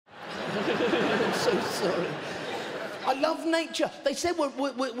I'm so sorry. I love nature. They said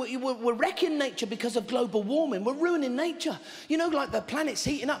we're wrecking nature because of global warming. We're ruining nature. You know, like the planet's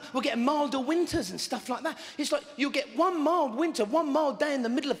heating up. We're getting milder winters and stuff like that. It's like you'll get one mild winter, one mild day in the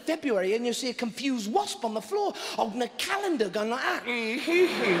middle of February, and you'll see a confused wasp on the floor holding a calendar going like that.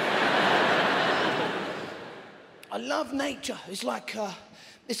 I love nature. It's like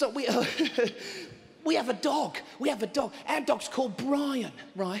we have a dog. We have a dog. Our dog's called Brian,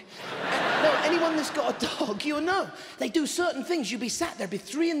 right? No, anyone that's got a dog, you'll know. They do certain things. You'll be sat there, it'll be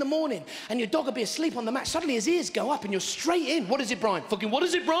 3 in the morning, and your dog will be asleep on the mat. Suddenly his ears go up, and you're straight in. What is it, Brian? Fucking what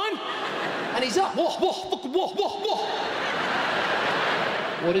is it, Brian? And he's up. Fucking what?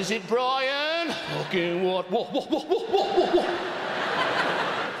 What is it, Brian? Fucking what?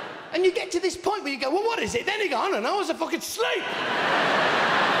 And you get to this point where you go, well, what is it? Then you go, I don't know, I was fucking asleep.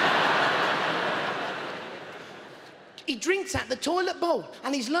 He drinks out the toilet bowl,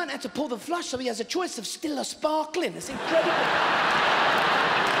 and he's learned how to pull the flush, so he has a choice of still or sparkling. It's incredible.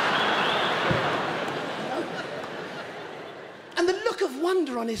 And the look of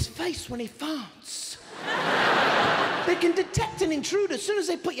wonder on his face when he farts. They can detect an intruder as soon as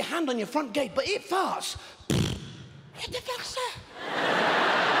they put your hand on your front gate, but it farts. What the fuck's that?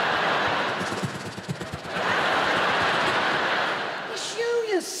 It's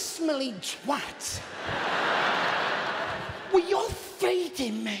you smelly twat. Well, you're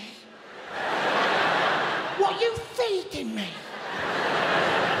feeding me. What are you feeding me?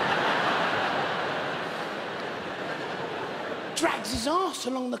 Drags his arse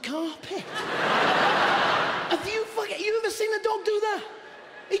along the carpet. Have you ever seen a dog do that?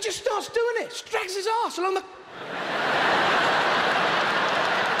 He just starts doing it. Drags his arse along the...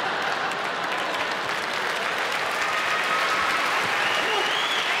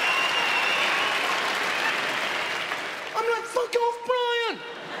 Fuck off, Brian!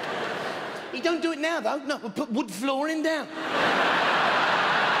 He don't do it now, though. No, we'll put wood flooring down.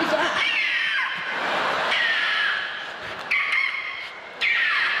 He's like...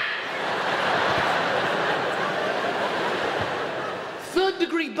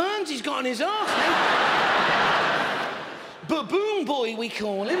 Third-degree burns he's got on his arse now. Baboon boy, we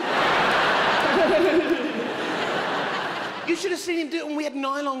call him. You should have seen him do it when we had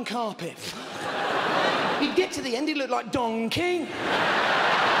nylon carpet. He'd get to the end, he looked like Don King.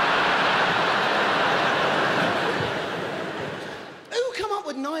 Who come up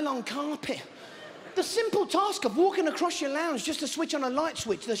with nylon carpet? The simple task of walking across your lounge just to switch on a light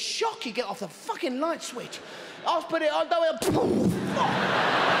switch, the shock you get off the fucking light switch. I'll put it, I'll do it.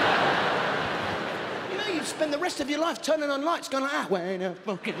 You know, you'd spend the rest of your life turning on lights going like, wait a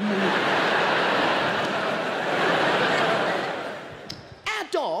fucking minute.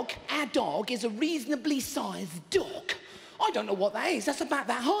 Our dog is a reasonably sized dog. I don't know what that is. That's about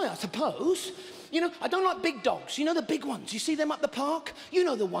that high, I suppose. You know, I don't like big dogs. You know the big ones? You see them up the park? You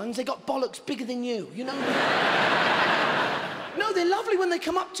know the ones, they got bollocks bigger than you, you know? No, they're lovely when they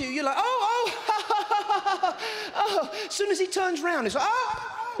come up to you. You're like, oh. As soon as he turns round, it's like, oh.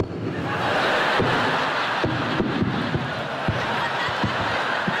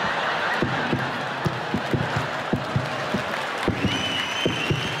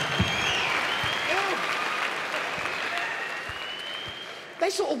 They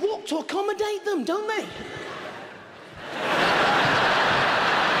sort of walk to accommodate them, don't they?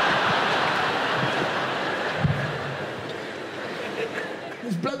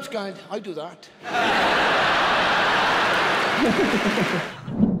 This bloke's going, I do that.